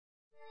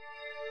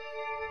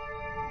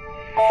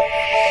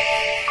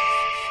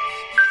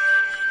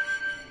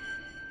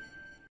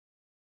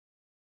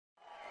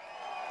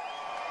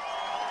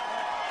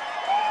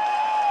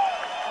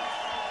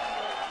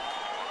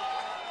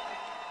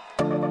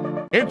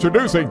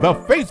Introducing the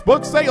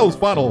Facebook Sales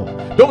Funnel.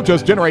 Don't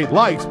just generate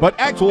likes, but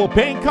actual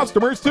paying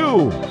customers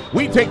too.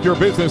 We take your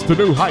business to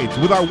new heights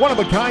with our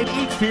one-of-a-kind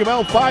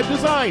HTML5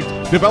 designs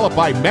developed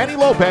by Manny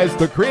Lopez,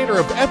 the creator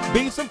of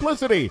FB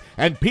Simplicity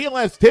and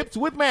PLS Tips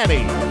with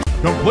Manny.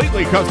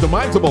 Completely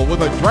customizable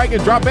with a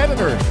drag-and-drop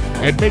editor.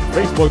 And make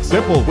Facebook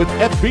simple with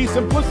FB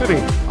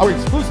Simplicity, our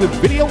exclusive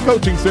video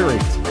coaching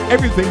series.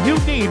 Everything you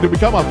need to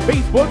become a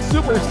Facebook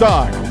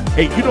superstar.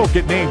 Hey, you don't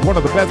get named one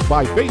of the best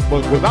by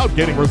Facebook without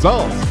getting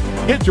results.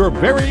 Get your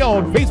very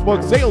own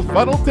Facebook sales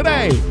funnel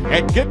today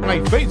at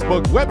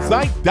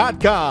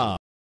getmyfacebookwebsite.com.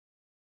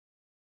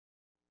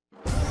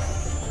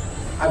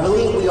 I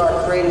believe we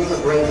are created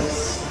for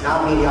greatness,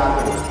 not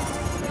mediocrity.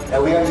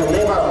 That we are to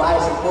live our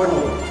lives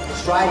accordingly,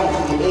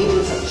 striving to be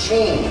agents of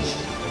change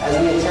as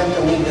we attempt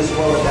to leave this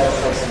world a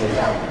better place than we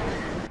found it.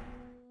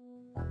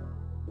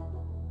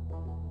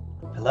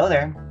 Hello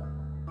there.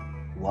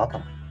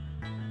 Welcome.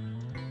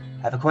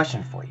 I have a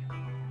question for you.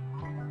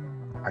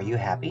 Are you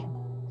happy?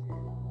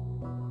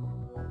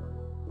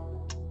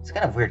 It's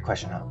kind of a weird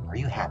question, huh? Are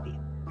you happy?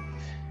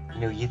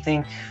 You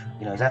think,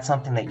 is that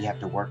something that you have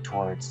to work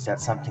towards? Is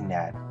that something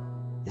that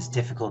is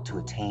difficult to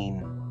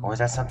attain? Or is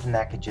that something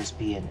that could just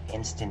be an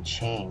instant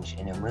change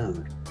in a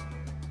mood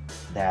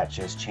that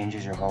just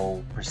changes your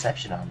whole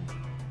perception on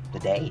the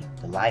day,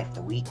 the life,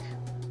 the week,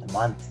 the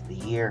month, the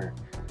year,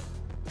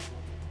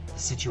 the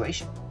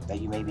situation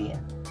that you may be in?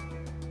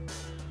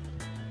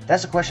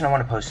 That's the question I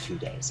want to pose to you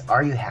today.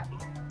 Are you happy?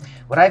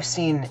 What I've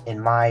seen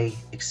in my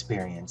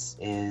experience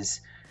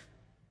is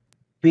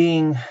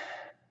being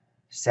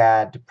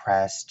sad,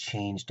 depressed,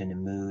 changed in a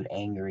mood,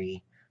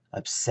 angry,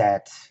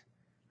 upset,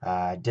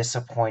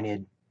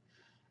 disappointed.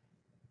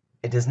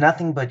 It does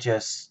nothing but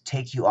just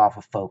take you off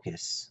of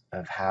focus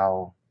of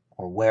how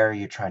or where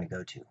you're trying to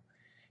go to.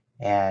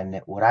 And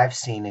what I've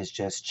seen is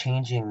just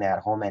changing that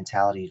whole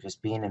mentality,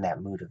 just being in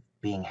that mood of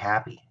being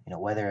happy,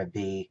 whether it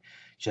be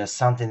just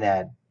something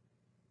that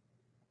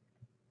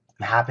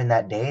happened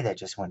that day that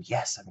just went,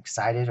 yes, I'm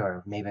excited,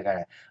 or maybe I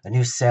got a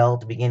new sale at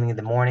the beginning of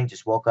the morning,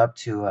 just woke up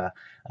to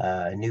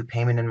a new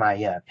payment in my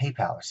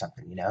PayPal or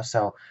something,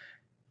 So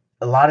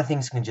a lot of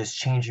things can just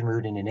change your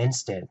mood in an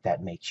instant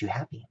that makes you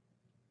happy.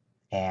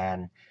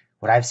 And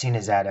what I've seen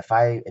is that if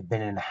I have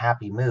been in a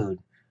happy mood,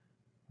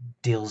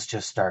 deals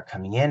just start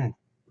coming in,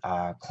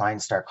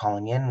 clients start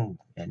calling in,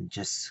 and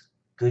just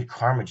good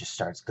karma just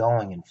starts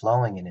going and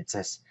flowing, and it's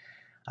just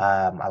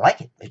I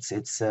like it.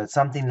 It's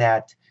something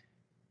that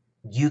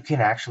you can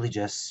actually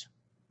just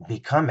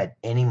become at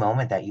any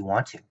moment that you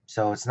want to.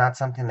 So it's not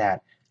something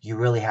that you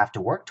really have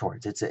to work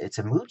towards. It's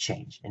a mood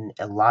change, and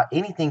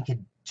anything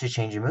could to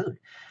change your mood.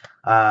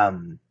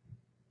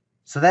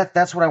 So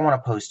that's what I want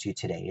to pose to you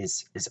today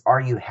is are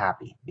you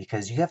happy?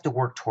 Because you have to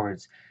work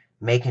towards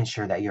making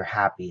sure that you're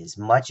happy as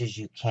much as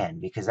you can,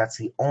 because that's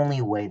the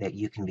only way that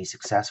you can be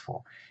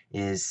successful,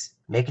 is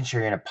making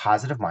sure you're in a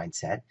positive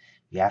mindset.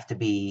 You have to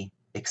be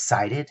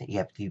excited, you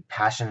have to be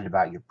passionate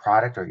about your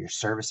product or your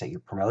service that you're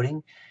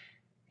promoting,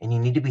 and you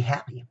need to be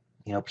happy.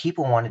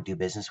 People want to do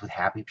business with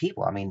happy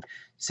people. I mean,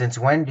 since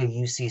when do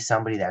you see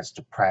somebody that's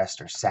depressed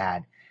or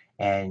sad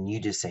and you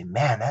just say,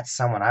 man, that's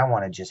someone I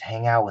want to just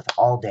hang out with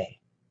all day,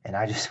 and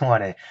I just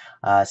want to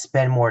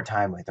spend more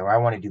time with, or I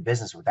want to do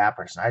business with that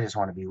person, I just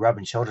want to be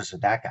rubbing shoulders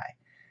with that guy?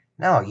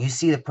 No, you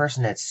see the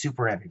person that's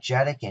super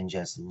energetic and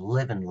just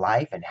living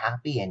life and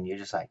happy, and you're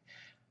just like,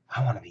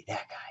 I want to be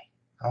that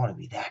guy, I want to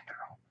be that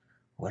girl,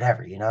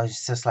 whatever,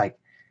 it's just like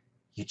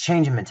you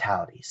change your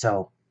mentality.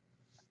 So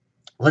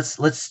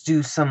let's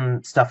do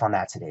some stuff on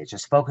that today.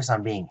 Just focus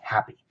on being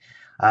happy.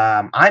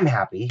 I'm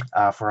happy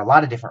for a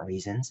lot of different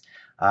reasons.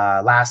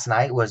 Last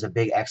night was a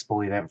big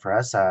expo event for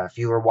us. If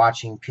you were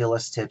watching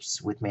PLS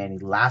Tips with Manny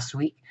last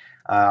week,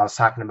 I was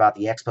talking about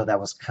the expo that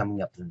was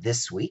coming up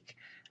this week,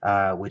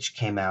 which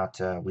came out,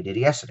 we did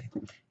it yesterday.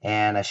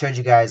 And I showed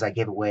you guys, I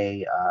gave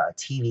away a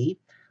TV,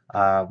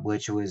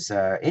 which was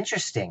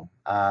interesting.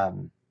 I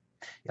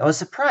was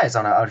surprised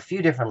on a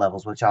few different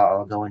levels, which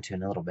I'll go into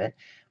in a little bit.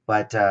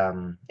 But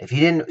if you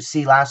didn't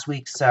see last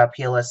week's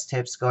PLS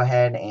Tips, go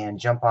ahead and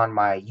jump on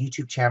my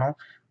YouTube channel,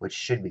 which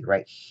should be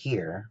right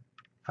here,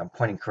 if I'm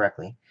pointing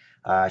correctly.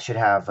 I should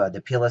have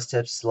the PLS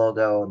Tips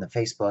logo and the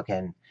Facebook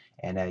and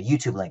a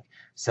YouTube link.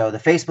 So the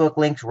Facebook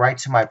link's right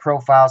to my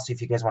profile, so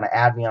if you guys want to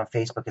add me on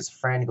Facebook as a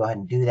friend, go ahead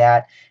and do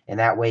that, and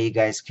that way you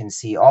guys can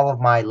see all of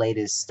my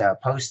latest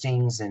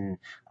postings and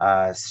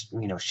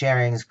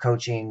sharings,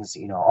 coachings,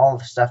 all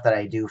the stuff that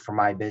I do for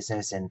my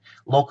business and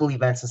local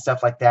events and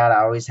stuff like that.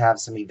 I always have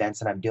some events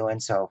that I'm doing,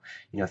 so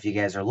if you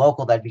guys are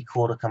local, that'd be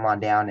cool to come on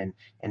down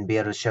and be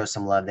able to show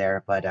some love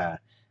there. But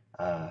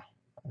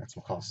that's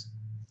some calls.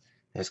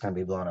 It's going to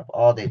be blowing up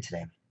all day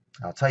today.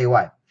 I'll tell you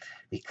why.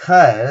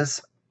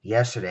 Because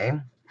yesterday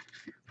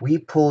we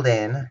pulled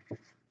in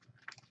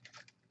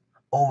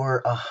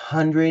over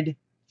 100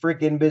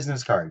 freaking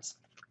business cards.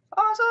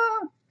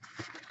 Awesome!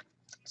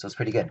 So it's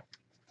pretty good.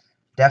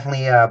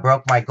 Definitely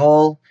broke my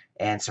goal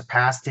and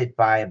surpassed it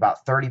by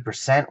about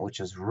 30%, which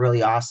was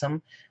really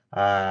awesome,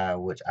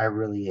 which I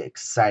really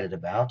excited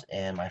about.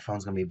 And my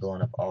phone's going to be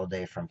blowing up all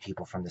day from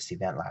people from this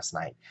event last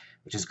night,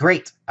 which is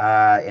great.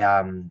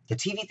 The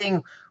TV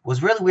thing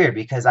was really weird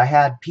because I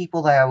had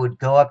people that I would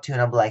go up to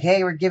and I'd be like,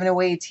 hey, we're giving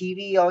away a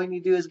TV. All you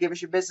need to do is give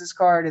us your business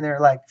card. And they're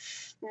like,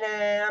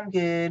 nah, I'm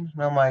good.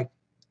 And I'm like,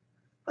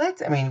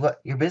 what? I mean,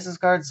 what? Your business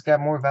card's got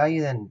more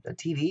value than a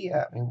TV?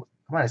 I mean,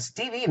 come on, it's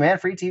TV, man.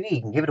 Free TV.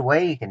 You can give it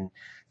away. You can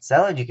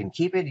sell it. You can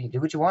keep it. You can do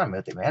what you want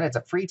with it, man. It's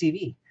a free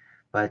TV.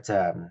 But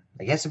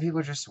I guess some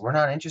people just were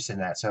not interested in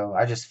that. So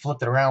I just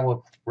flipped it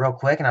around real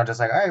quick, and I was just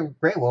like, all right,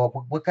 great.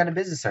 Well, what kind of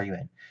business are you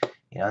in?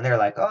 You know, and they're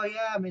like, oh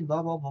yeah, I mean,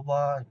 blah blah blah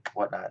blah, and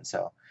whatnot. And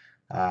so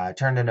I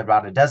turned in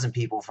about a dozen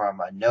people from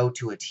a no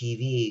to a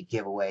TV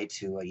giveaway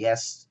to a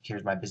yes.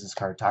 Here's my business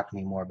card. Talk to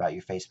me more about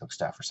your Facebook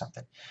stuff or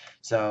something.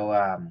 So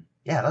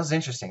yeah, that was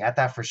interesting. I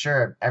thought for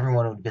sure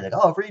everyone would be like,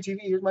 oh, free TV.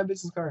 Here's my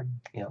business card.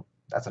 You know,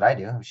 that's what I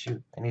do.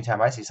 Shoot,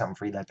 anytime I see something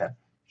free like that,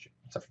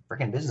 it's a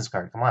freaking business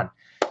card. Come on,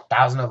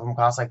 1,000 of them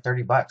cost like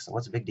 $30. So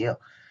what's the big deal?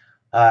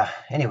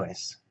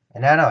 Anyways,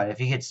 and I know if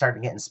you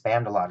start getting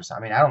spammed a lot or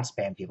something. I mean, I don't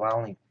spam people. I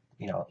only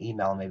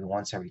email them maybe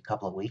once every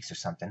couple of weeks or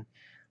something.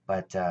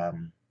 But I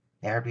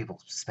heard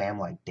people spam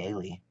like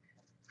daily.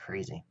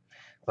 Crazy.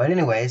 But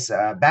anyways,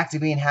 back to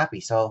being happy.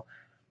 So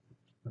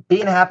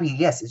being happy,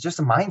 yes, it's just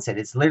a mindset.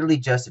 It's literally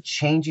just a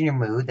change in your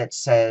mood that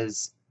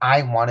says,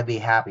 I want to be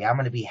happy. I'm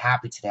going to be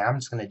happy today. I'm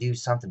just going to do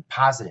something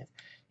positive.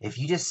 If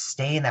you just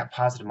stay in that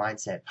positive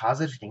mindset,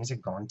 positive things are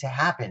going to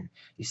happen.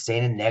 You stay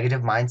in a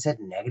negative mindset,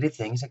 negative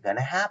things are going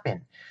to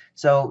happen.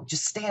 So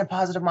just stay in a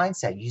positive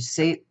mindset. You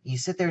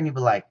sit there and you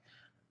be like,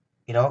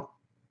 F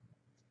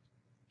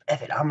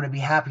it, I'm going to be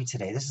happy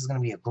today. This is going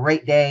to be a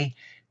great day.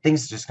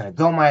 Things are just going to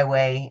go my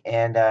way.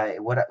 And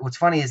what's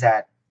funny is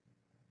that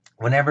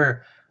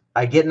whenever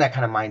I get in that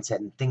kind of mindset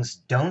and things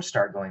don't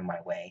start going my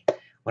way,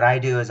 what I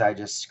do is I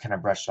just kind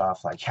of brush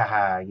off like,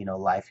 haha,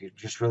 life, you're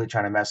just really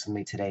trying to mess with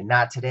me today.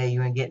 Not today.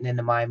 You ain't getting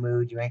into my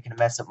mood. You ain't going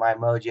to mess up my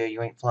mojo.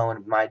 You ain't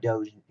flowing my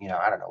dough.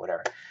 I don't know,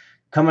 whatever.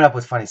 Coming up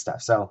with funny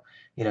stuff. So,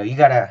 you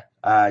got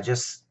to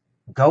just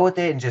go with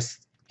it and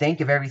just think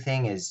of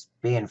everything as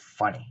being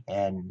funny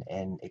and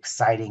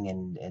exciting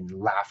and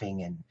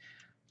laughing and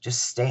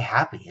just stay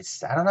happy.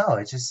 I don't know.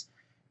 It's just,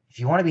 if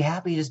you want to be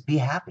happy, just be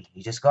happy.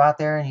 You just go out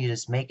there and you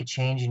just make a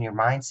change in your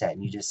mindset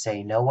and you just say,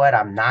 you know what?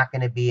 I'm not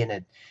going to be in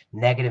a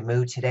negative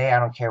mood today. I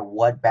don't care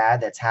what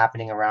bad that's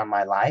happening around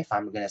my life.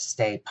 I'm going to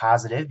stay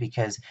positive,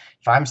 because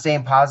if I'm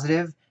staying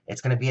positive,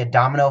 it's going to be a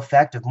domino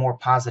effect of more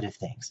positive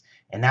things.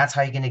 And that's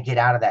how you're going to get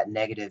out of that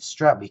negative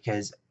strut,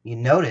 because you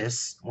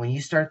notice when you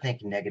start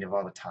thinking negative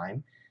all the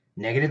time,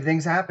 negative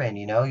things happen.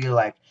 You're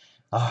like,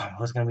 oh,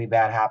 what's going to be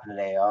bad happen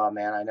today? Oh,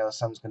 man, I know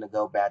something's going to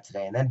go bad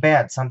today. And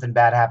then something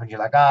bad happens. You're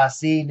like,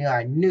 see,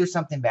 I knew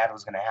something bad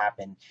was going to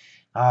happen.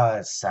 Oh,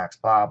 it sucks,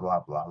 blah,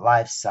 blah, blah.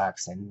 Life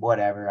sucks and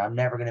whatever. I'm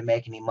never going to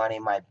make any money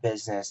in my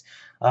business.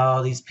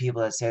 Oh, these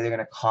people that say they're going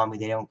to call me,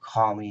 they don't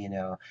call me,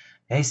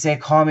 They say,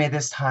 call me at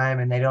this time,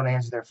 and they don't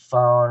answer their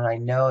phone. I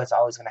know it's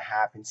always going to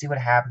happen. See what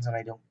happens when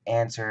I don't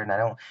answer. And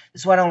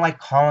this is why I don't like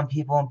calling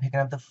people and picking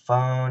up the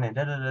phone and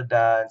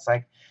da-da-da-da. It's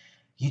like,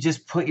 you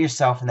just put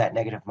yourself in that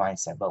negative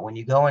mindset. But when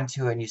you go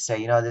into it and you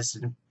say, this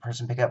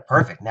person pick up,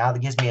 perfect. Now that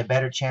gives me a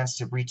better chance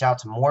to reach out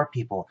to more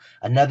people.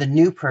 Another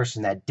new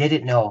person that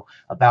didn't know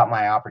about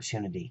my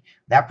opportunity.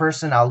 That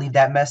person, I'll leave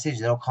that message.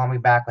 They'll call me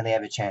back when they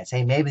have a chance.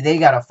 Hey, maybe they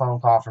got a phone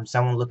call from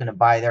someone looking to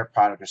buy their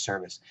product or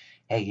service.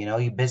 Hey,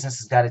 your business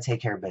has got to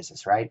take care of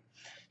business, right?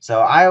 So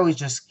I always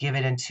just give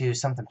it into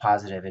something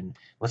positive. And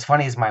what's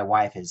funny is my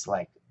wife is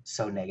like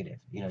so negative.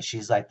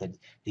 She's like the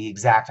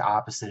exact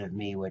opposite of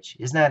me, which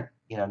isn't that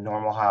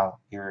normal how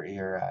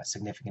your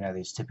significant other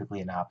is typically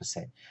an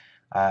opposite,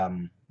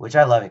 which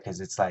I love it, because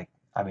it's like,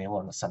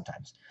 well, no,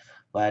 sometimes,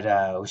 but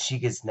when she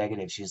gets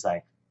negative, she's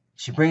like,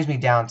 she brings me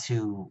down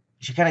to,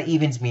 she kind of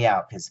evens me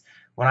out, because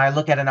when I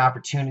look at an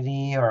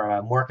opportunity or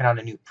I'm working on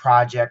a new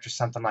project or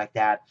something like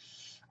that,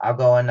 I'll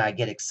go and I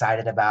get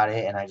excited about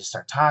it and I just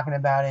start talking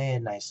about it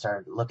and I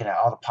start looking at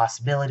all the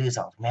possibilities.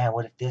 I'm like, man,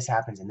 what if this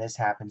happens and this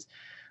happens?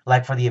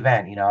 Like for the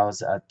event, I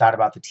was thought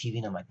about the TV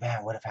and I'm like,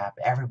 man, what if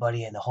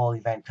everybody in the whole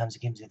event comes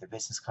and gives me their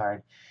business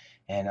card?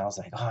 And I was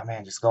like, oh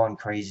man, just going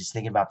crazy, just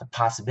thinking about the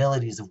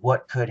possibilities of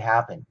what could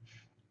happen.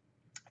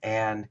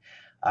 And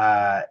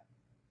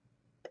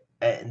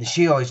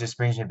she always just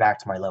brings me back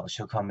to my level.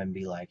 She'll come and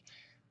be like,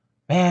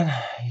 man,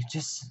 you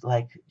just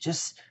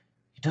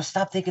don't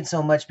stop thinking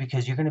so much,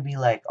 because you're going to be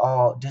like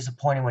all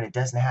disappointed when it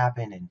doesn't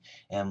happen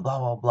and blah,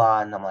 blah, blah.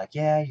 And I'm like,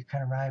 yeah, you're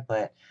kind of right.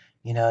 But,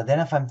 then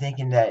if I'm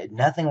thinking that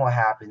nothing will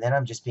happen, then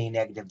I'm just being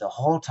negative the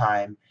whole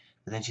time.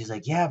 But then she's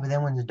like, yeah, but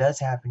then when it does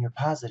happen, you're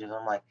positive.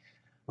 I'm like,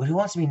 well, who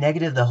wants to be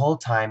negative the whole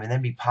time and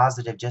then be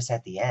positive just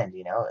at the end,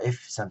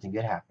 if something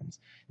good happens?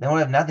 Then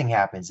what if nothing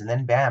happens? And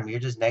then bam, you're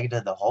just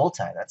negative the whole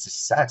time. That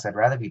just sucks. I'd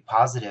rather be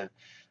positive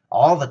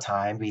all the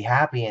time, be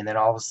happy, and then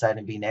all of a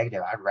sudden be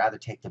negative. I'd rather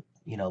take the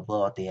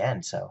blow at the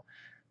end. So,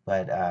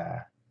 but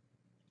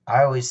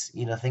I always,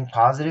 think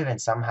positive,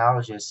 and somehow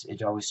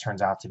it always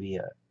turns out to be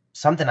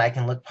something I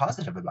can look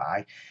positive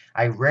about.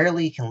 I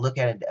rarely can look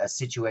at a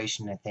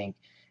situation and think,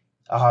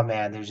 oh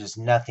man, there's just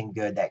nothing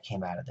good that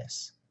came out of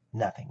this.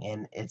 Nothing.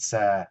 And it's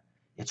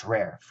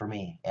rare for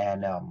me.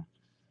 And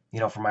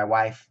for my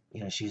wife,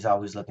 she's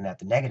always looking at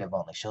the negative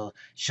only.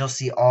 She'll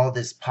see all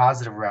this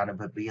positive around it,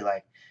 but be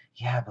like,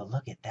 yeah, but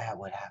look at that,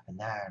 what happened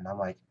there? And I'm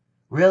like,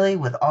 really?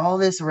 With all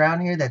this around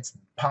here that's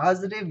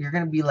positive, you're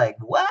gonna be like,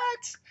 what?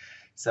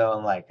 So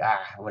I'm like,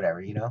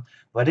 whatever.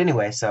 But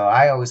anyway, so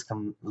I always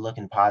come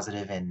looking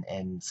positive,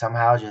 and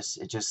somehow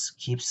it just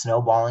keeps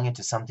snowballing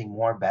into something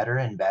more better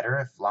and better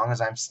as long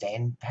as I'm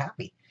staying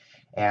happy.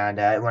 And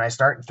when I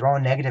start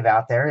throwing negative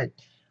out there,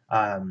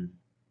 um,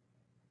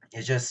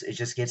 it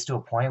just gets to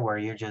a point where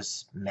you're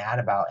just mad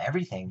about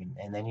everything,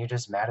 and then you're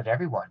just mad at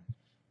everyone.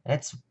 And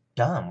it's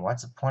dumb.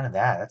 What's the point of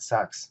that? That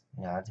sucks.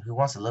 Who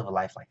wants to live a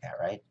life like that,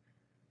 right?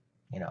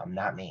 I'm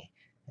not me.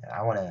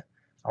 I want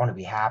to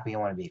be happy. I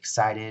want to be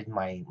excited.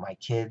 My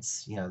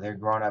kids, they're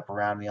growing up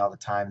around me all the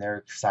time. They're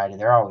excited.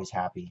 They're always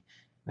happy.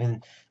 I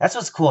mean, that's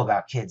what's cool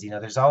about kids.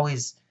 There's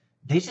always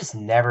they just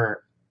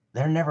never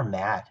they're never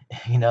mad.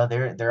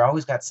 They're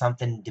always got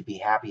something to be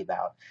happy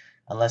about,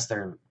 unless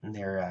they're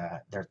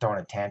throwing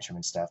a tantrum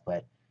and stuff.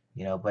 But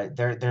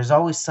there's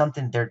always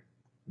something.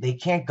 They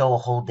can't go a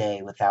whole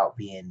day without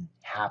being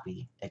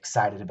happy,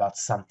 excited about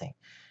something.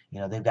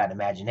 They've got an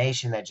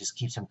imagination that just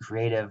keeps them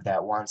creative,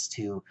 that wants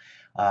to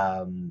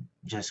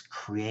just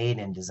create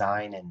and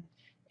design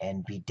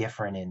and be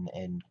different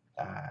and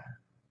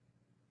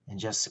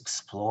just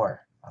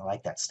explore. I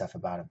like that stuff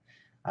about them.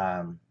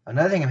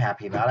 Another thing I'm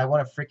happy about, I won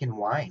a freaking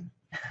wine.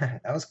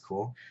 That was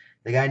cool.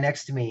 The guy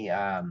next to me,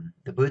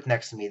 the booth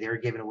next to me, they were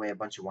giving away a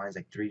bunch of wines,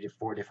 like 3 to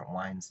 4 different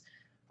wines,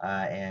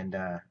 and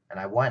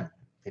I won.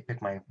 They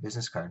picked my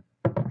business card.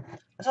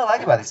 That's what I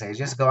like about these things.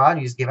 You just go out and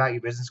you just give out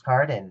your business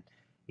card, and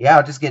yeah,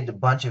 I'll just get a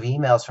bunch of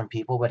emails from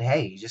people. But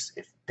hey,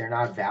 if they're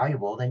not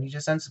valuable, then you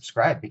just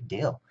unsubscribe. Big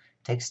deal.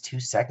 Takes 2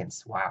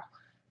 seconds. Wow.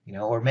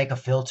 Or make a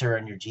filter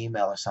in your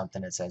Gmail or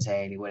something that says,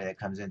 hey, anybody that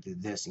comes in through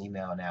this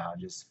email now,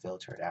 just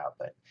filter it out.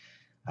 But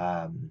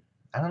I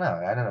don't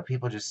know. I don't know.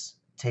 People just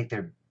take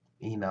their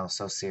email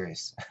so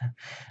serious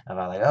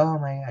about like, oh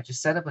my God,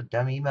 just set up a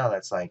dumb email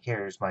that's like,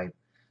 here's my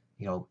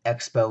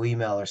expo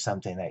email or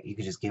something that you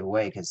could just give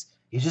away, because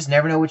you just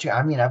never know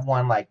I mean, I've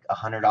won like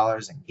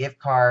 $100 in gift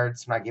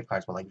cards, not gift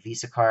cards, but like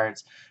Visa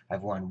cards.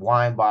 I've won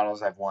wine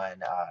bottles. I've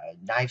won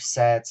knife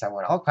sets. I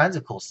won all kinds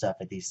of cool stuff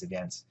at these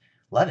events.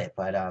 Love it.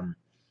 But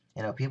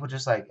people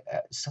just like,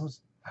 so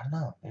I don't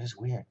know. They're just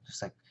weird.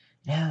 Just like,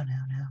 no, no,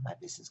 no, my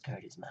business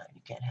card is mine.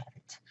 You can't have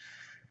it.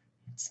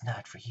 It's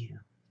not for you.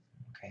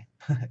 Okay.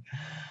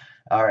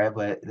 All right,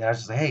 but then I was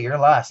just like, hey, you're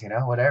lost,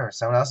 whatever.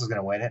 Someone else is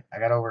gonna win it. I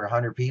got over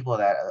 100 people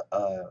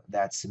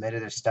that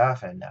submitted their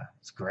stuff, and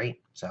it's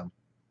great. So,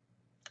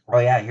 oh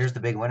yeah, here's the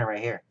big winner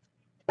right here.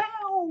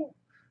 Bow!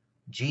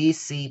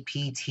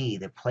 GCPT,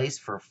 the place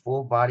for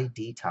full body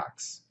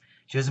detox.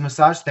 She was a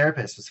massage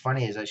therapist. What's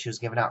funny is that she was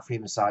giving out free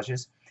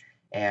massages,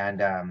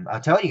 and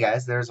I'll tell you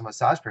guys, there's a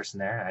massage person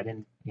there. I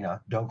didn't,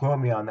 don't quote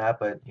me on that,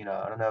 but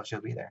I don't know if she'll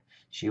be there.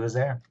 She was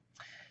there.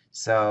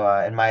 So,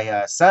 and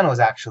my son was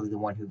actually the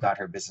one who got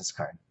her business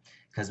card,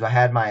 because I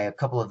had a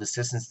couple of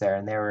assistants there,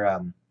 and they were,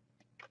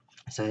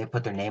 so they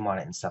put their name on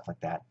it and stuff like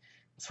that.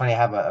 It's funny, I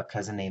have a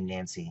cousin named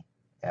Nancy.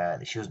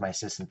 She was my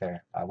assistant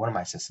there, one of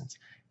my assistants,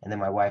 and then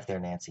my wife there,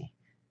 Nancy.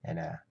 And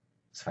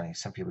it's funny,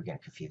 some people are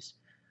getting confused.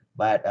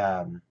 But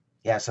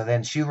yeah, so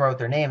then she wrote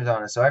their names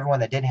on it. So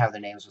everyone that didn't have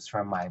their names was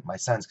from my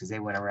sons, because they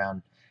went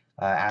around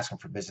asking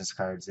for business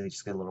cards. They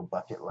just get a little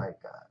bucket like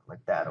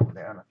that over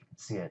there. I don't know if you can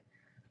see it,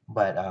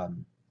 but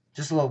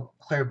just a little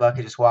clear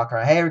bucket, just walk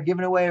around. Hey, we're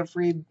giving away a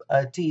free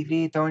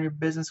TV, throw in your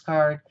business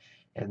card.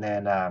 And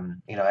then,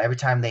 every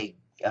time they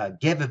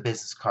give a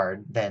business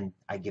card, then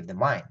I give them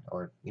mine,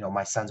 or,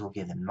 my sons will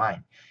give them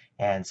mine.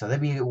 And so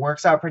it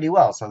works out pretty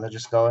well. So they'll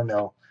just go and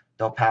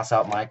they'll pass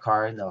out my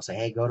card, and they'll say,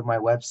 hey, go to my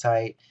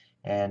website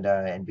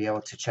and be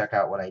able to check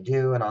out what I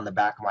do. And on the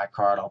back of my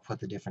card, I'll put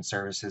the different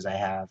services I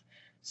have.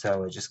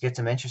 So it just gets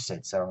them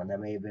interested. So, and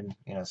that may have been,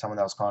 someone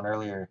that was calling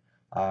earlier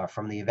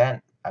from the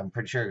event. I'm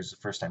pretty sure it was a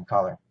first-time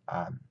caller.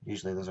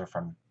 Usually those are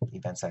from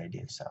events that I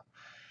do. So,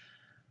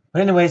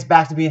 but anyways,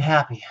 back to being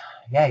happy.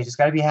 Yeah, you just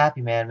got to be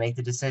happy, man. Make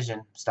the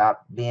decision.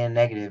 Stop being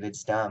negative.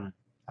 It's dumb.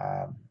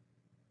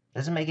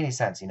 Doesn't make any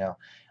sense,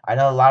 I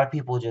know a lot of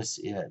people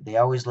just, they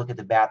always look at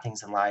the bad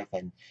things in life.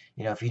 And,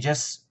 if you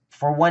just,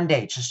 for one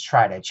day, just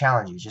try it. I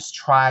challenge you. Just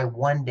try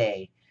one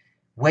day.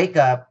 Wake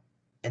up,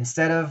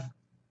 instead of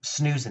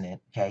snoozing it,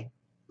 okay?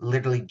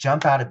 Literally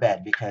jump out of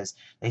bed, because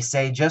they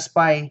say just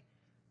by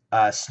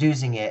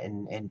snoozing it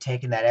and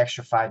taking that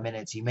extra 5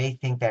 minutes, you may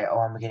think that, oh,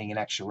 I'm getting an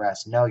extra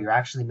rest. No, you're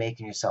actually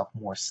making yourself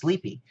more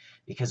sleepy,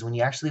 because when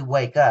you actually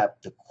wake up,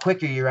 the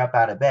quicker you're up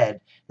out of bed,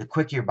 the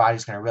quicker your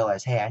body's going to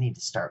realize, hey, I need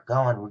to start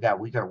going.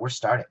 We're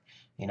starting,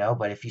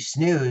 But if you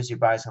snooze, your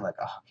body's going to like,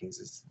 oh, okay,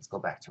 let's go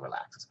back to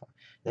relax. Let's go.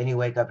 Then you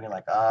wake up and you're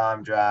like, oh,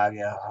 I'm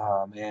drowsy.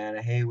 Oh man,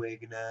 I hate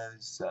waking up.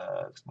 It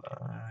sucks,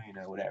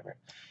 whatever.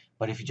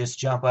 But if you just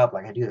jump up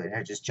like I do,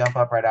 just jump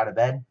up right out of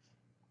bed,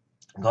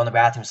 go in the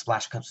bathroom,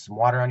 splash some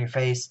water on your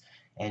face,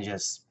 and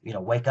just, you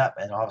know, wake up,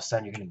 and all of a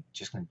sudden you're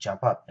just gonna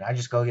jump up. And I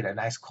just go get a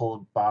nice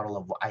cold bottle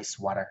of ice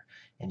water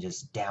and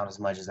just down as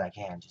much as I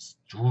can. Just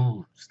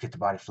get the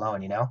body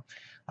flowing, you know.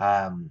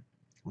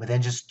 But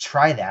then just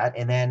try that,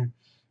 and then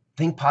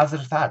think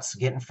positive thoughts.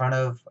 Get in front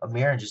of a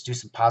mirror and just do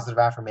some positive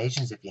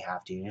affirmations if you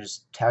have to. You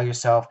just tell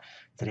yourself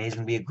today's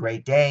gonna be a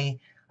great day.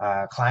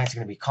 Clients are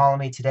gonna be calling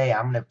me today.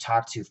 I'm gonna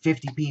talk to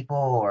 50 people,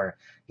 or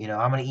you know,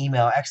 I'm gonna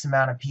email X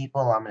amount of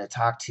people. I'm gonna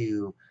talk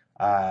to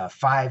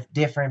 5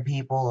 different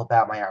people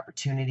about my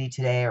opportunity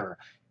today, or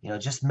you know,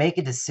 just make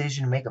a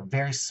decision, make a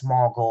very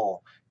small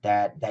goal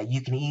that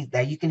you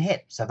can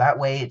hit. So that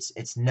way,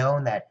 it's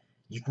known that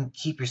you can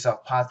keep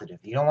yourself positive.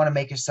 You don't want to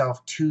make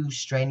yourself too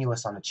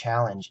strenuous on a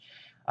challenge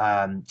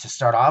to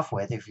start off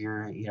with if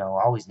you're, you know,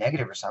 always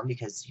negative or something,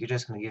 because you're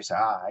just going to give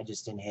yourself, I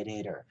just didn't hit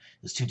it, or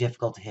it's too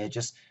difficult to hit.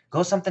 Just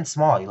go something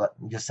small. You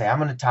just say, I'm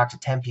going to talk to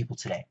 10 people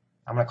today.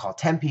 I'm going to call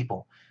 10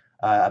 people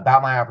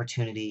about my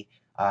opportunity.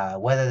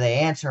 Whether they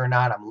answer or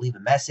not, I'm going to leave a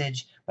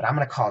message, but I'm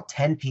going to call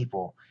 10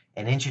 people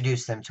and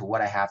introduce them to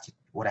what I have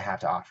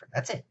to offer.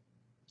 That's it.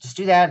 Just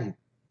do that and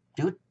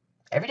do it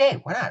every day.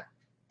 Why not?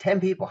 10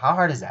 people. How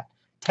hard is that?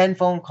 10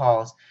 phone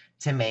calls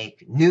to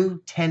make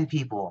new 10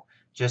 people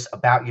just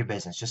about your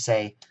business. Just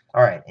say,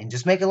 all right, and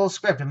just make a little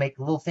script and make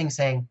a little thing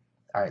saying,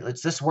 all right,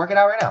 let's just work it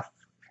out right now.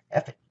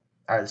 F it.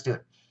 All right, let's do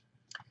it.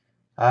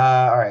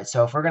 All right,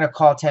 so if we're going to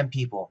call 10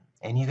 people,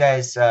 and you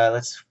guys,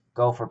 let's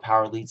go for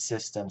Power Lead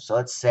System. So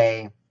let's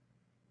say,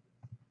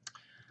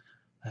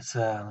 let's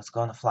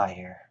go on the fly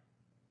here.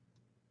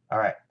 All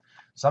right,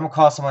 so I'm going to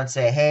call someone and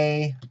say,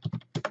 hey,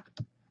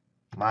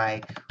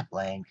 Mike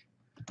blank,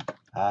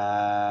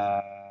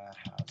 how's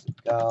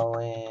it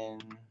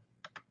going?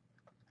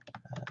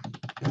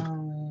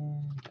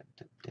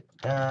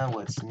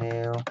 What's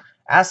new?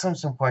 Ask them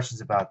some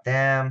questions about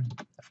them,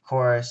 of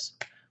course,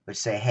 but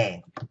say,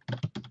 hey,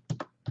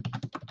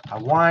 I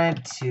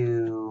wanted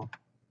to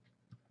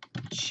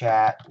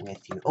chat with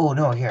you. Oh,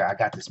 no, here, I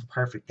got this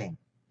perfect thing.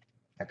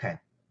 Okay.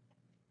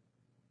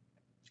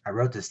 I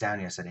wrote this down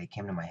yesterday. It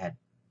came to my head.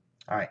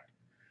 All right.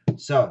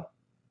 So,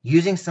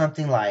 using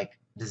something like,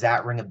 does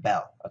that ring a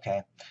bell?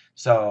 Okay.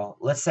 So,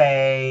 let's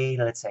say,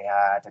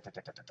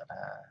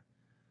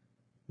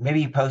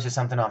 maybe you posted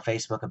something on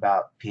Facebook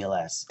about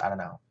PLS. I don't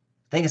know.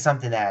 Think of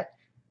something that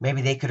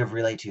maybe they could have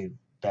related to.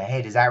 That,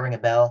 hey, does that ring a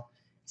bell?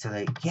 So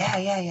they,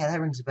 yeah,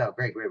 that rings a bell.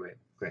 Great.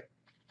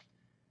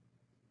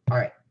 All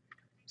right.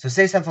 So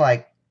say something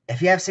like,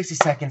 if you have 60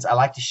 seconds, I'd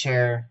like to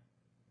share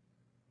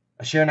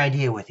an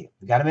idea with you.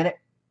 You got a minute?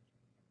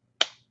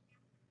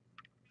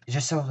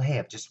 Just so,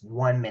 hey, just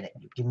 1 minute.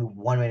 Give me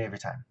 1 minute every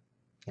time.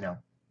 You know,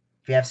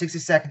 if you have 60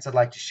 seconds, I'd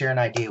like to share an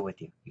idea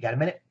with you. You got a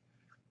minute?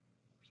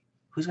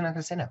 Who's not going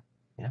to say no?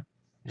 You know,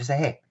 just say,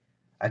 hey,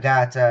 I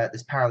got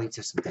this Power Lead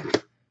System thing.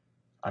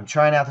 I'm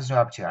trying out this new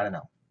opportunity. I don't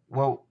know.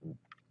 Well,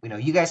 you know,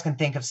 you guys can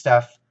think of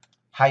stuff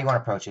how you want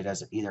to approach it,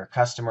 as either a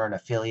customer, an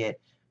affiliate.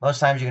 Most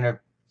times you're going to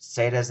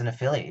say it as an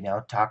affiliate. You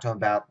know, talk to them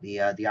about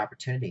the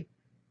opportunity.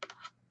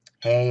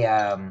 Hey,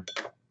 I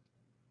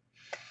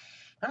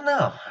don't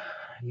know.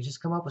 You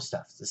just come up with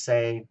stuff to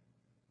say,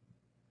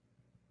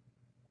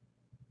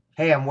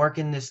 hey, I'm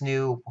working this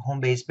new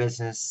home-based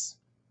business,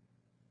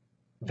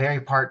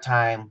 very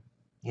part-time.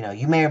 You know,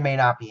 you may or may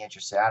not be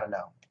interested. I don't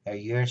know. Are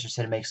you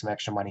interested in making some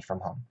extra money from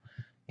home?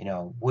 You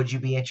know, would you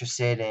be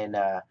interested in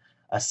a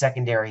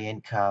secondary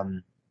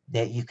income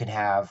that you can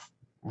have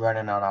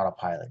running on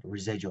autopilot,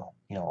 residual,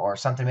 you know, or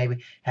something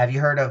maybe? Have you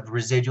heard of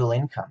residual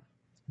income?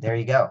 There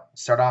you go.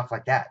 Start off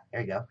like that.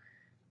 There you go.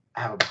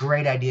 I have a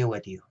great idea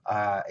with you.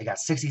 I got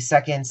 60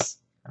 seconds.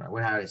 I don't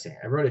know, how did I say it?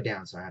 I wrote it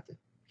down, so I have to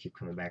keep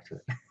coming back to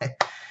it.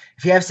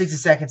 If you have 60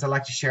 seconds, I'd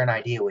like to share an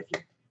idea with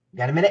you. You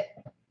got a minute?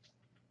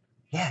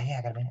 Yeah,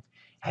 I got a minute.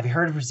 Have you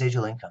heard of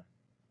residual income?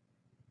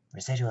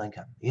 Residual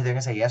income. Either they're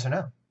going to say yes or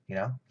no. You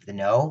know, the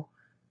no,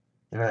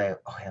 they're like,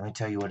 okay, let me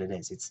tell you what it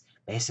is. It's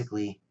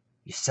basically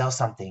you sell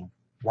something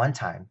one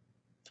time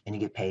and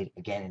you get paid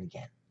again and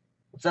again.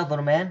 What's up,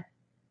 little man?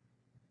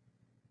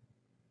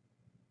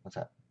 What's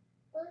up?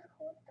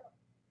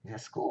 You're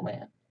at school,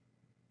 man.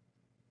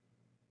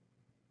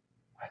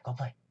 All right, go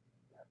play.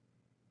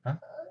 Huh?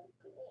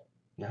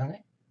 You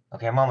hungry?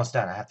 Okay, I'm almost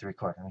done. I have to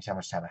record. Let me see how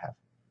much time I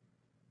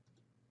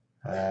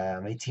have.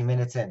 I'm 18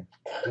 minutes in.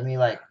 Give me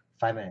like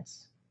 5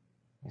 minutes.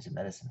 Need some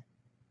medicine.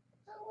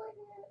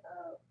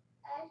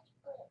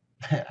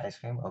 Ice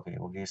cream? Okay,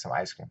 we'll give you some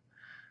ice cream.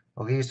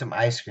 We'll give you some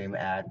ice cream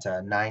at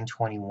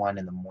 9:21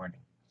 in the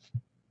morning.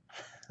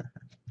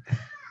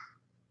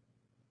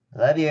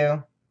 Love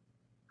you.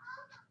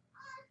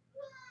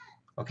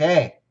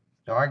 Okay,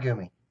 don't argue with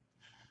me.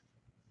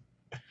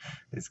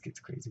 This kid's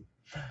crazy.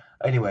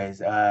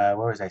 Anyways, what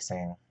was I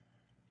saying?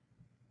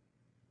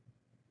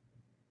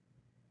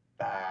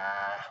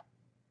 I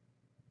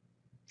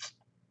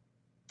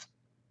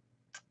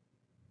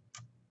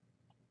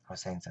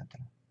was saying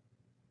something.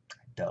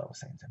 I was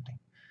saying something.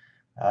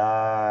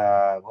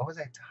 What was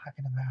I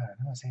talking about? I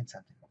know I was saying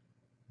something.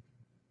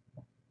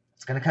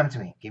 It's gonna come to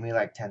me. Give me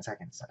like 10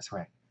 seconds. I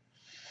swear.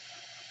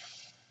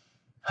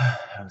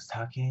 I was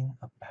talking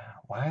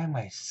about. Why am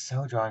I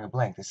so drawing a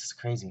blank? This is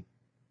crazy.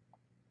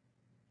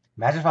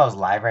 Imagine if I was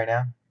live right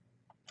now.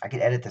 I could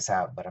edit this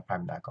out, but I'm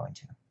probably not going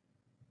to.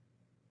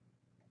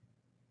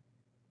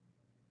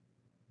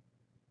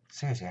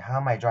 Seriously, how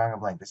am I drawing a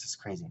blank? This is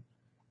crazy.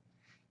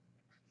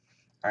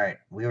 All right,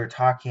 we were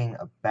talking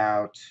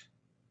about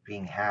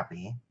being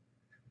happy,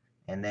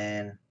 and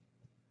then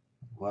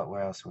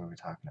where else were we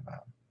talking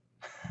about?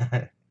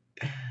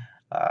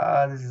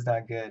 This is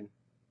not good.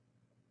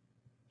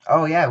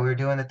 Oh yeah, we were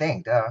doing the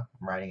thing. Duh,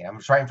 I'm writing it. I'm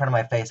just right in front of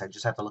my face. I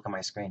just have to look at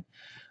my screen.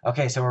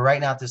 Okay, so we're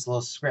writing out this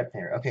little script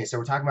here. Okay, so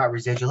we're talking about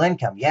residual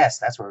income. Yes,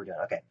 that's what we're doing.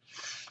 Okay,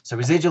 so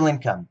residual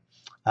income.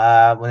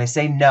 When they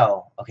say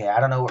no, okay, I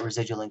don't know what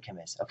residual income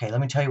is. Okay, let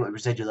me tell you what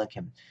residual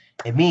income.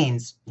 It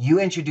means you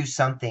introduce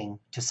something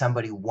to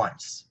somebody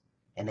once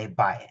and they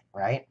buy it,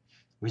 right?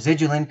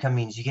 Residual income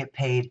means you get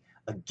paid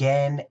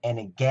again and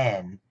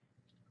again,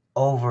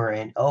 over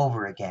and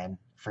over again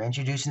for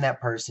introducing that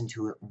person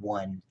to it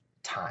one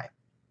time.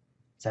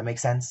 Does that make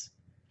sense?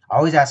 I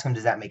always ask them,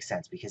 does that make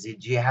sense? Because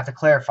you have to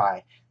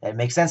clarify that it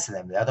makes sense to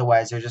them.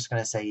 Otherwise, they're just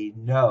going to say,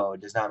 no,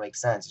 it does not make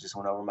sense. It just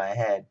went over my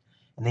head.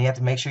 And then you have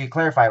to make sure you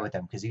clarify with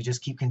them, because you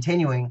just keep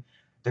continuing,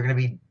 they're going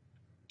to be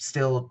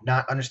still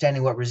not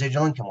understanding what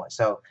residual income was.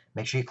 So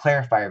make sure you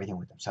clarify everything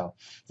with them. So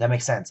does that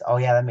make sense? Oh,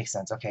 yeah, that makes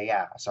sense. Okay,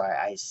 yeah. So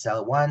I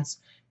sell it once,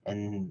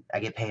 and I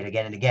get paid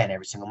again and again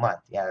every single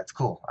month. Yeah, that's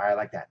cool. All right, I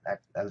like that.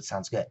 That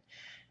sounds good.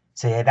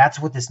 So yeah, that's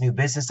what this new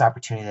business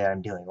opportunity that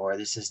I'm doing, or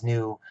this is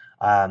new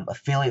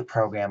affiliate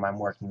program I'm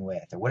working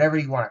with, or whatever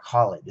you want to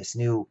call it. This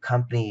new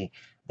company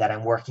that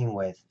I'm working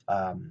with.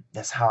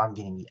 That's how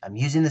I'm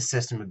using the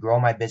system to grow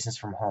my business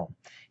from home,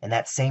 and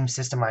that same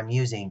system I'm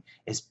using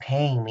is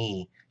paying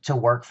me to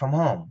work from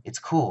home. It's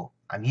cool.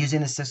 I'm using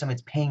the system.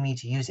 It's paying me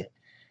to use it,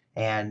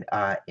 and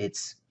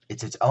it's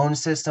its own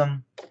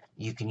system.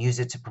 You can use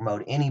it to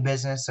promote any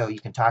business. So you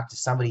can talk to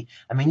somebody.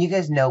 I mean, you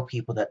guys know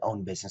people that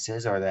own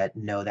businesses or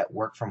that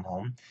work from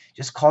home.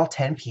 Just call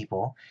 10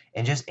 people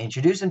and just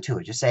introduce them to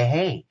it. Just say,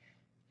 hey,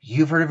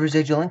 you've heard of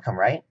residual income,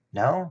 right?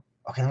 No?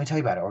 Okay, let me tell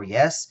you about it. Or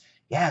yes.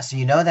 Yeah, so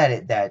you know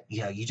that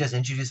you just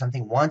introduce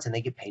something once and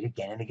they get paid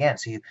again and again.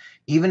 So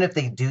even if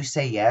they do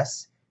say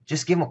yes,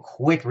 just give them a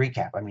quick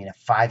recap. I mean,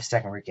 a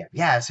 5-second recap.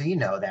 Yeah, so you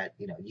know that,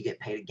 you get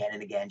paid again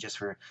and again just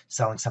for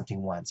selling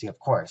something once. Yeah, of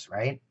course,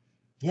 right?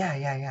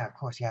 Yeah, of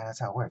course. Yeah, that's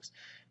how it works.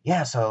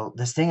 Yeah, so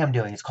this thing I'm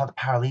doing, it's called the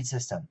Power Lead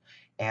System.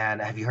 And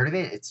have you heard of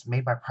it? It's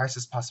made by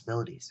Priceless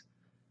Possibilities.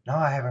 No,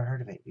 I haven't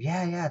heard of it.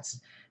 Yeah, it's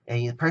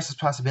Priceless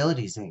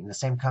Possibilities, the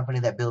same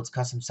company that builds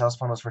custom sales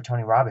funnels for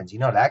Tony Robbins. You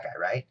know that guy,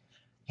 right?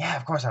 Yeah,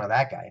 of course I know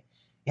that guy.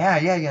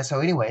 Yeah.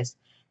 So anyways,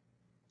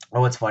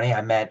 oh, it's funny.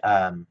 I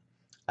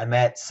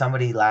met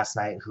somebody last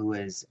night who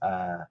is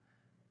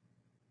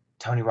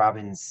Tony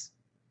Robbins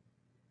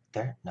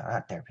no,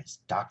 not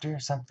therapist, doctor or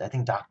something. I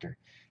think doctor.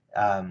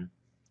 Um,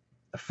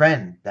 a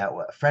friend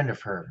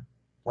of her,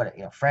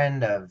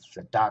 friend of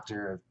the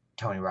doctor of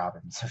Tony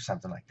Robbins or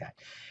something like that.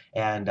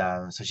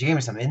 And so she gave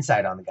me some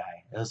insight on the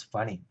guy. It was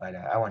funny, but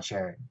I won't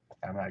share it.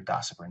 I'm not a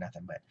gossip or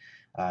nothing, but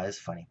it's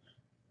funny.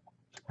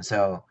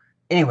 So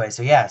anyway,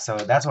 so yeah, so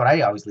that's what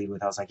I always lead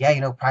with. I was like,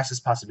 yeah, Priceless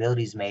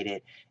Possibilities made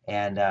it,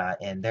 and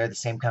they're the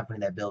same company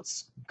that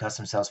builds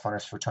custom sales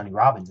funnels for Tony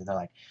Robbins, and they're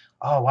like,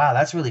 oh wow,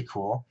 that's really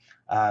cool.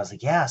 I was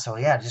like, yeah, so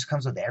yeah, it just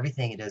comes with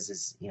everything. It does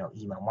this,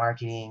 email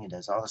marketing, it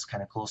does all this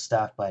kind of cool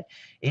stuff. But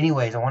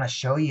anyways, I want to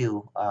show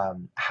you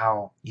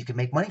how you can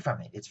make money from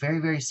it. It's very,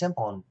 very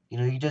simple,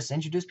 and you just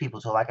introduce people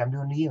to it like I'm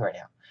doing to you right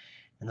now.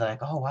 And they're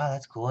like, oh, wow,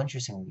 that's cool,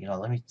 interesting.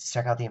 Let me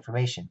check out the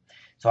information.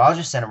 So I'll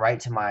just send them right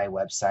to my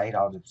website.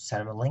 I'll just send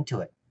them a link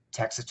to it,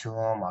 text it to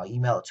them, I'll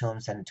email it to them,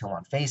 send it to them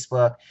on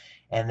Facebook,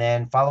 and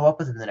then follow up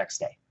with them the next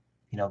day.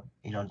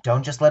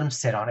 Don't just let them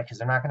sit on it, because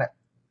they're not going to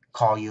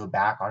call you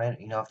back on it.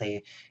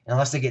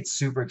 Unless they get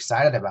super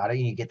excited about it,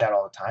 and you get that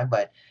all the time.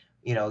 But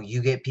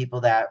you get people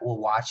that will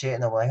watch it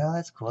and they'll be like, oh,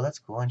 that's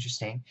cool,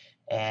 interesting.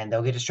 And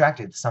they'll get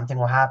distracted. Something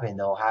will happen.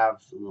 They'll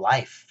have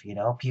life,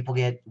 people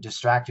get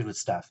distracted with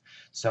stuff.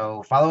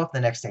 So follow up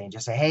the next day and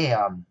just say, hey,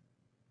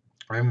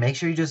 or make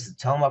sure you just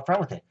tell them up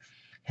front with it.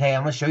 Hey,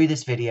 I'm going to show you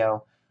this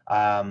video,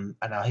 and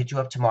I'll hit you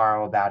up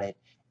tomorrow about it,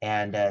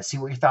 and see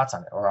what your thoughts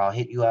on it. Or I'll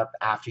hit you up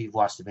after you've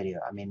watched the video.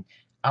 I mean,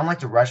 I don't like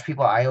to rush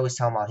people. I always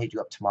tell them I'll hit you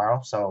up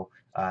tomorrow. So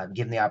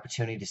give them the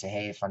opportunity to say,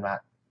 hey, if I'm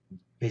not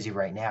busy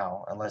right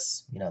now,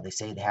 unless they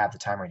say they have the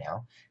time right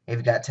now, if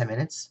you got 10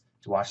 minutes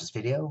to watch this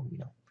video,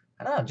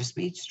 I don't know, just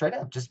be straight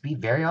up, just be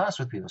very honest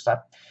with people.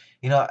 Stop,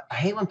 I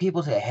hate when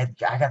people say, hey,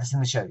 I got this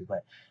thing to show you,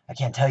 but I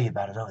can't tell you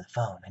about it over the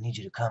phone. I need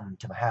you to come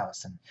to my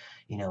house and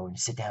and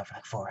sit down for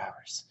like 4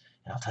 hours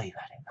and I'll tell you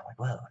about it. And I'm like,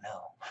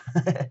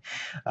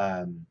 whoa,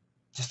 no.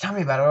 Just tell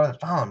me about it over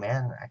the phone,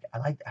 man.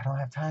 I don't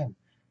have time,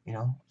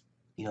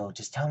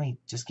 just tell me,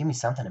 just give me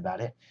something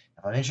about it.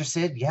 If I'm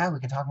interested, yeah, we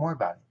can talk more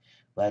about it.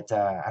 But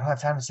I don't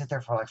have time to sit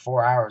there for like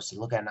 4 hours to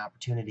look at an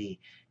opportunity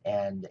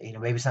and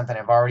maybe something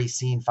I've already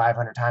seen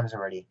 500 times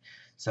already.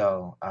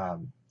 So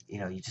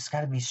you just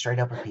got to be straight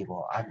up with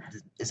people. I'm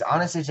as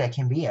honest as I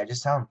can be. I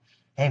just tell them,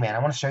 hey man, I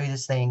want to show you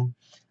this thing.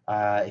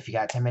 If you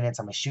got 10 minutes,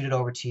 I'm gonna shoot it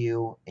over to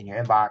you in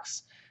your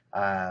inbox.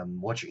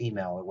 What's your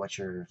email, or what's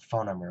your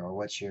phone number, or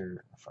what's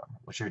your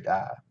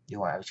you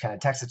want? I was kind of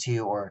text it to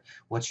you, or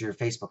what's your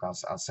Facebook?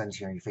 I'll send it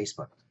to you on your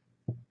Facebook.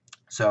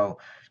 So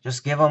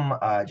just give them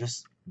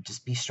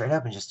just be straight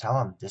up and just tell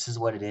them this is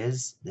what it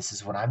is. This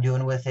is what I'm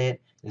doing with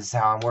it. This is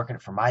how I'm working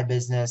it for my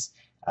business.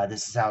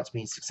 This is how it's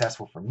being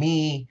successful for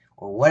me,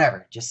 or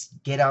whatever.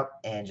 Just get up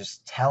and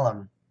just tell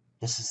them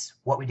this is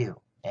what we do,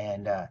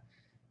 and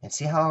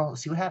see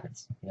what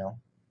happens.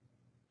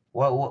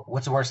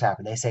 What's the worst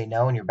happen? They say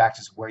no, and you're back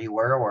to where you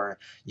were, or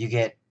you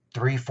get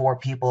 3-4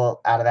 people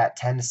out of that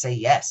 10 to say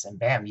yes, and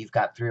bam, you've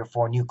got 3 or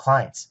 4 new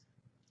clients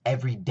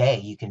every day.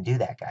 You can do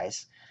that,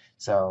 guys.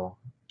 So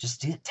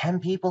just do 10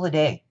 people a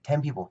day.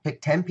 10 people.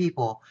 Pick 10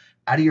 people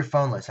out of your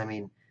phone list. I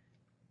mean,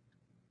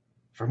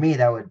 for me,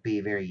 that would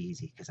be very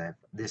easy because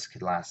this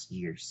could last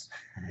years.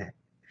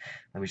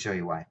 Let me show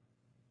you why.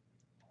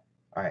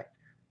 All right.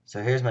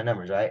 So here's my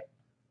numbers, right?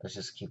 Let's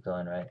just keep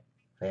going, right?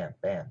 Bam,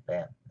 bam,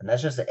 bam. And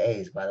that's just the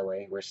A's, by the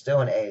way. We're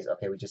still in A's.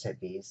 Okay, we just hit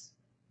B's.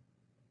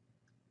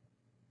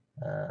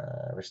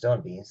 We're still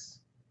in B's.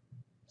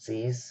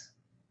 C's.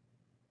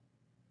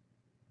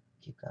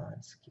 Keep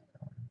going. Keep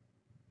going.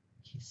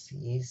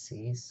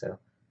 C's. So,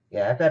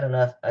 yeah, I've got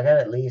enough. I got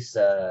at least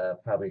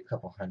probably a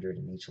couple hundred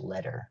in each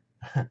letter.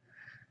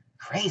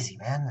 Crazy,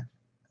 man.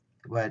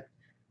 But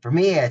for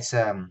me, it's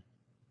I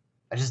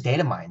just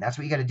data mine. That's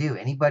what you got to do.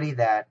 Anybody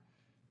that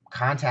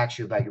contacts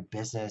you about your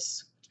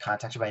business,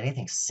 contacts you about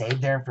anything,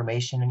 save their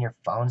information in your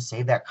phone.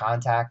 Save that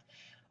contact.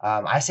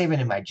 I save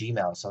it in my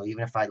Gmail. So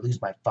even if I lose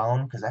my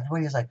phone, because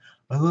everybody's like,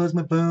 I lost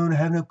my phone. I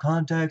have no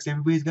contacts.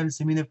 Everybody's got to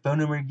send me their phone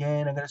number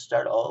again. I got to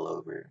start all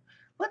over.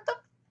 What the?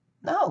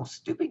 No,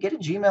 stupid. Get a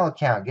Gmail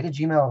account. Get a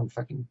Gmail and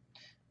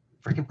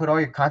freaking put all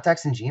your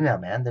contacts in Gmail,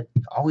 man. They're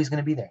always going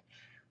to be there.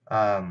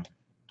 I've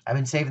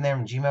been saving them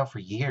in Gmail for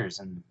years,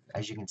 and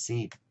as you can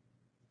see,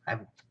 I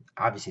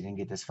obviously didn't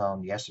get this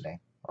phone yesterday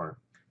or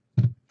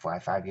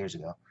 5 years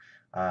ago.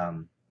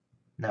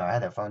 No, I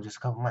had that phone just a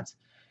couple months.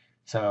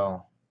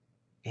 So,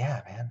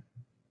 yeah, man,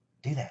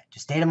 do that.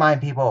 Just data mine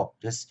people.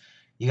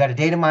 You got to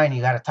data mine.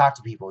 You got to talk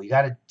to people. You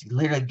got to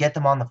literally get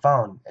them on the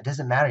phone. It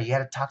doesn't matter. You got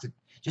to talk to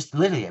just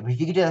literally. I mean, if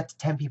you could do that to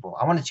 10 people,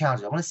 I want to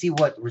challenge you. I want to see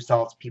what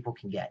results people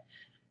can get.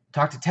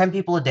 Talk to 10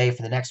 people a day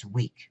for the next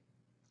week.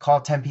 Call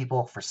 10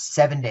 people for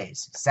 7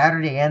 days,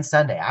 Saturday and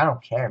Sunday. I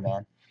don't care,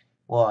 man.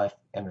 Well,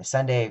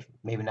 Sunday,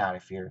 maybe not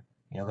if you're,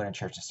 going to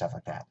church and stuff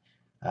like that.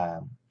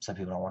 Some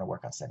people don't want to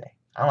work on Sunday.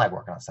 I don't like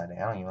working on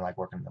Sunday. I don't even like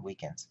working on the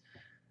weekends.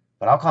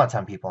 But I'll call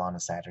 10 people on a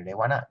Saturday.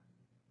 Why not?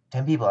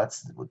 10 people. It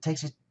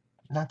takes you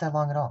not that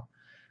long at all.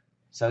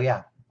 So,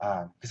 yeah,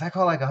 because I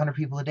call like 100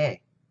 people a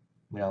day,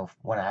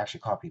 when I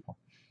actually call people.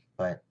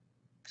 But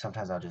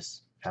sometimes I'll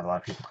just have a lot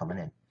of people coming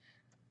in.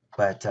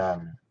 But,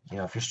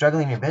 if you're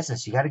struggling in your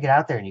business, you got to get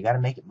out there and you got to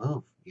make it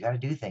move. You got to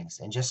do things.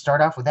 And just start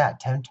off with that,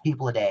 10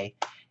 people a day,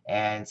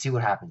 and see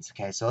what happens.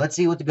 Okay, so let's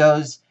see what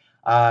goes.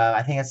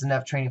 I think that's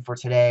enough training for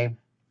today.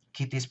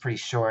 Keep these pretty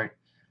short,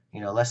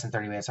 less than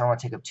 30 minutes. I don't want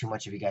to take up too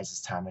much of you guys'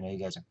 time. I know you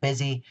guys are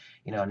busy.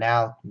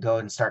 Now go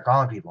and start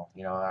calling people.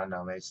 I don't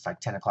know, maybe it's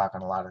like 10 o'clock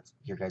on a lot of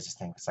your guys'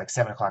 things. It's like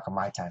 7 o'clock on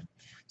my time.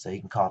 So you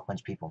can call a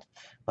bunch of people.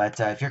 But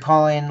if you're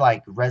calling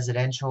like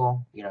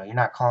residential, you're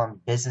not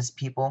calling business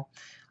people,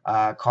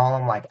 call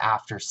them like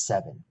after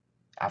 7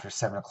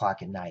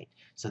 o'clock at night.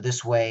 So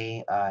this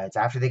way, it's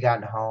after they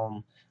gotten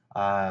home.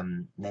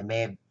 They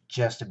may have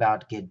just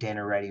about to get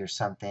dinner ready or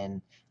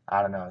something.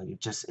 I don't know.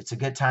 It's a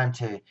good time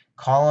to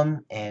call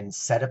them and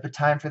set up a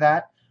time for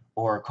that,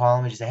 or call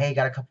them and just say, hey,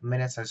 got a couple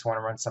minutes. I just want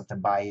to run something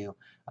by you,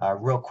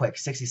 real quick,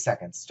 60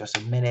 seconds, just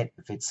a minute.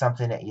 If it's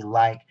something that you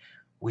like,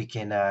 we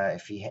can.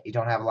 If you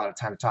don't have a lot of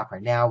time to talk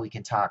right now, we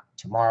can talk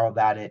tomorrow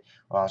about it,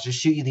 or I'll just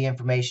shoot you the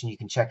information. You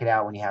can check it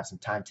out when you have some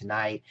time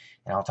tonight,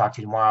 and I'll talk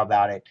to you tomorrow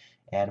about it.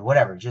 And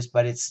whatever.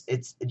 But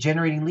it's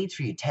generating leads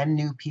for you. 10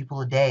 new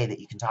people a day that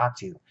you can talk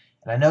to.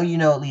 And I know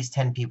at least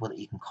 10 people that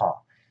you can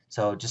call.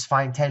 So just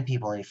find 10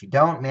 people. And if you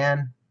don't,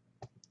 man,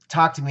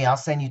 talk to me. I'll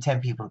send you 10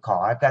 people to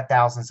call. I've got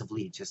thousands of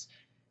leads. Just,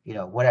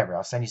 whatever.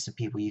 I'll send you some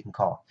people you can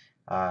call.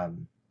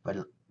 But,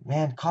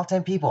 man, call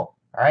 10 people.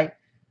 All right?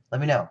 Let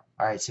me know.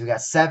 All right, so we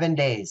got 7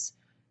 days.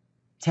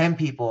 10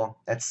 people.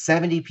 That's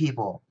 70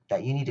 people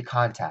that you need to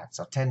contact.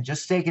 So 10.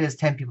 Just take it as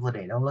 10 people a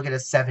day. Don't look at it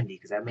as 70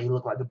 because that may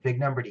look like a big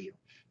number to you.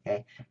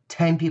 Okay?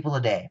 10 people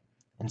a day.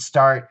 And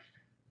start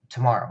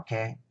tomorrow,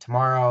 okay?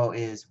 Tomorrow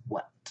is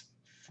what?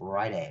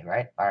 Friday,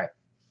 right? All right.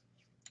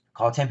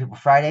 Call 10 people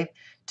Friday,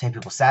 10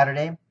 people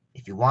Saturday.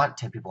 If you want,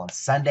 10 people on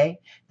Sunday,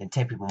 then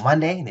 10 people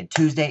Monday, and then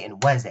Tuesday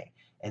and Wednesday.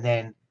 And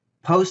then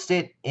post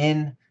it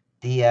in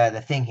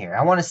the thing here.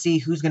 I want to see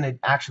who's going to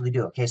actually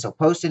do it. Okay, so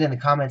post it in the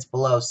comments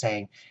below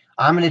saying,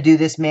 I'm going to do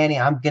this, Manny.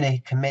 I'm going to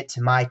commit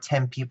to my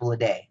 10 people a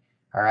day.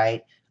 All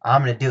right?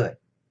 I'm going to do it.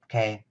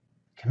 Okay?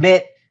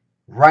 Commit.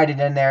 Write it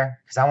in there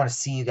because I want to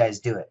see you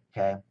guys do it.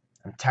 Okay?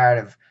 I'm tired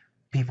of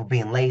people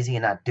being lazy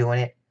and not doing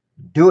it.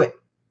 Do it.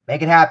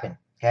 Make it happen.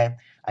 Okay?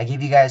 I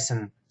give you guys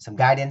some some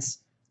guidance.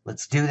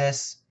 Let's do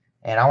this.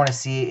 And I want to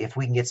see if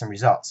we can get some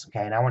results,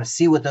 okay? And I want to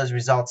see what those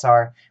results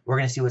are. We're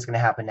going to see what's going to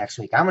happen next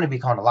week. I'm going to be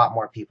calling a lot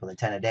more people than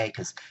 10 a day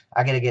because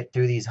I got to get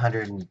through these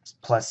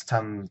 100+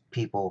 ton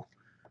people.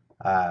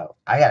 I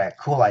got a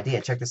cool idea.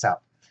 Check this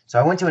out. So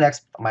I went to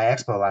my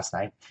expo last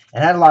night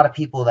and had a lot of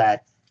people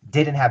that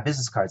didn't have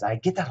business cards. I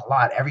get that a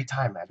lot every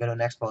time I go to an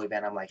expo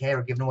event. I'm like, hey,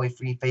 we're giving away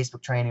free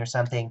Facebook training or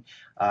something.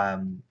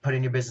 Put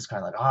in your business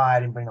card. Like, oh, I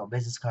didn't bring no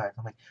business card.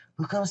 I'm like,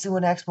 who comes to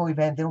an expo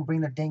event? They don't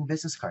bring their dang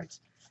business cards.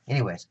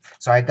 Anyways,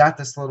 so I got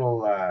this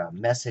little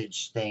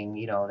message thing,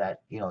 that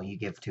you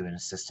give to an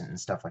assistant and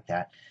stuff like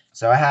that.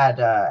 So I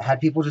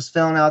had people just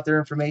filling out their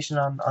information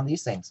on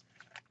these things.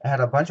 I had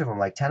a bunch of them,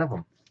 like 10 of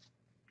them.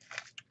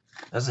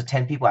 Those are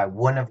 10 people I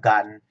wouldn't have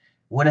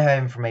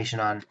had information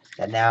on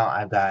that now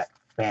I've got,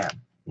 bam,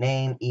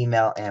 name,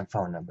 email, and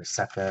phone number,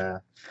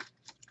 sucker.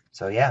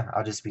 So yeah,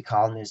 I'll just be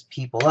calling these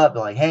people up.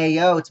 They're like, hey,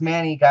 yo, it's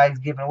Manny, guys,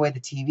 giving away the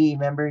TV.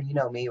 Remember, you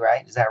know me,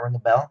 right? Does that ring a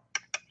bell?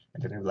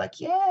 And they're going to be like,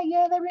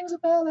 yeah, that rings a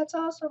bell. That's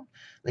awesome.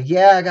 Like,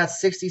 yeah, I got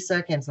 60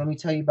 seconds. Let me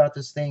tell you about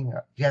this thing.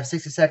 If you have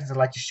 60 seconds, I'd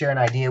like to share an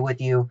idea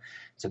with you.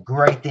 It's a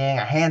great thing.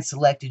 I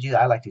hand-selected you.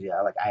 I like to do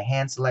that. I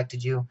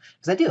hand-selected you.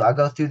 Because I do. I'll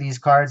go through these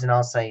cards and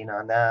I'll say,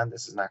 nah,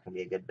 this is not going to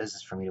be a good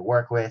business for me to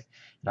work with.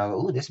 And I'll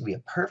go, ooh, this would be a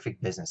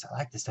perfect business. I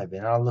like this type of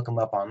business. And I'll look them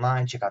up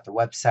online, check out their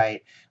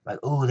website.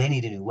 Like, ooh, they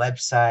need a new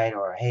website.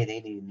 Or, hey, they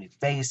need a new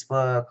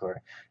Facebook.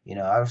 Or,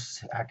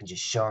 I can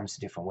just show them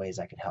some different ways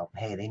I can help.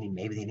 Hey,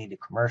 maybe they need a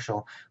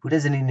commercial. Who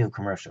doesn't need a new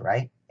commercial,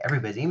 right?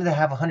 Everybody. Even if they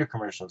have 100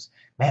 commercials.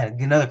 Man,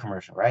 another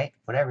commercial, right?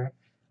 Whatever.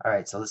 All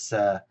right, so let's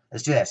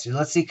do that. So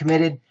let's see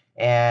committed.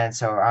 And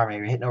so, all right,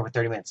 we're hitting over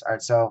 30 minutes. All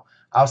right, so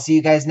I'll see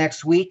you guys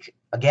next week.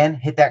 Again,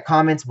 hit that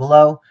comments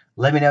below.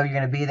 Let me know you're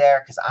going to be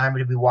there because I'm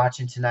going to be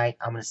watching tonight.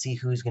 I'm going to see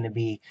who's going to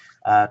be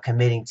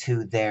committing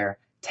to their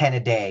 10 a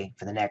day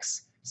for the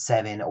next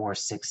 7 or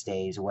 6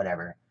 days or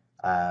whatever.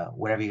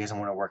 Whatever you guys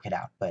want to work it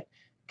out. But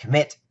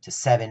commit to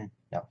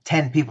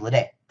 10 people a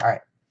day. All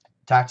right,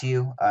 talk to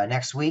you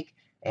next week.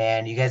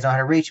 And you guys know how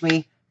to reach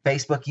me.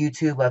 Facebook,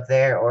 YouTube, up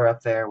there,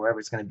 wherever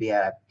it's going to be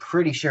at. I'm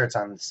pretty sure it's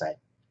on the site.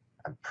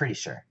 I'm pretty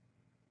sure.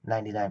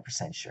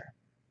 99% sure.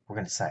 We're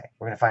going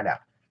to find out.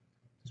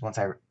 Because once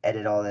I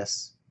edit all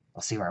this,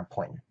 I'll see where I'm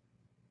pointing.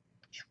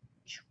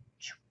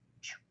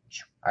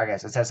 All right,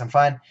 guys, let's have some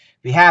fun.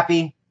 Be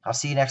happy. I'll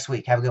see you next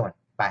week. Have a good one.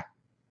 Bye.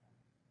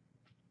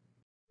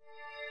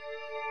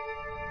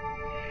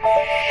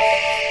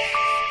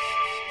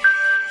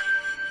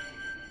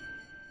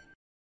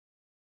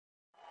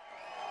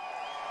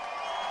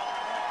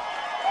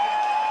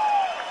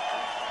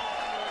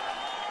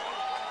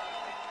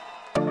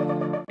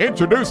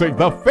 Introducing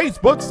the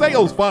Facebook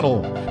Sales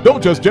Funnel.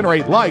 Don't just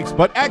generate likes,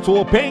 but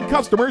actual paying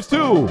customers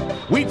too.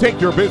 We take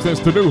your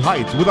business to new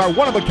heights with our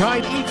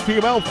one-of-a-kind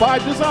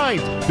HTML5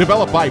 designs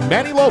developed by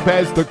Manny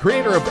Lopez, the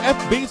creator of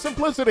FB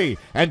Simplicity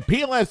and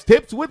PLS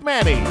Tips with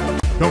Manny.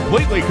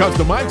 Completely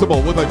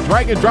customizable with a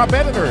drag-and-drop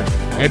editor.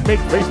 And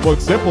make Facebook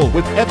simple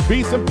with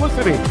FB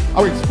Simplicity,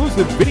 our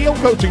exclusive video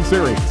coaching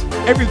series.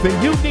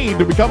 Everything you need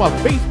to become a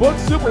Facebook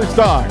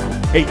superstar.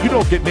 Hey, you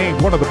don't get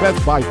named one of the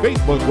best by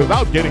Facebook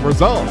without getting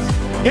results.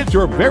 Get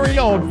your very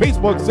own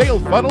Facebook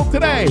sales funnel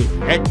today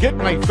at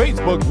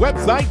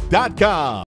getmyfacebookwebsite.com.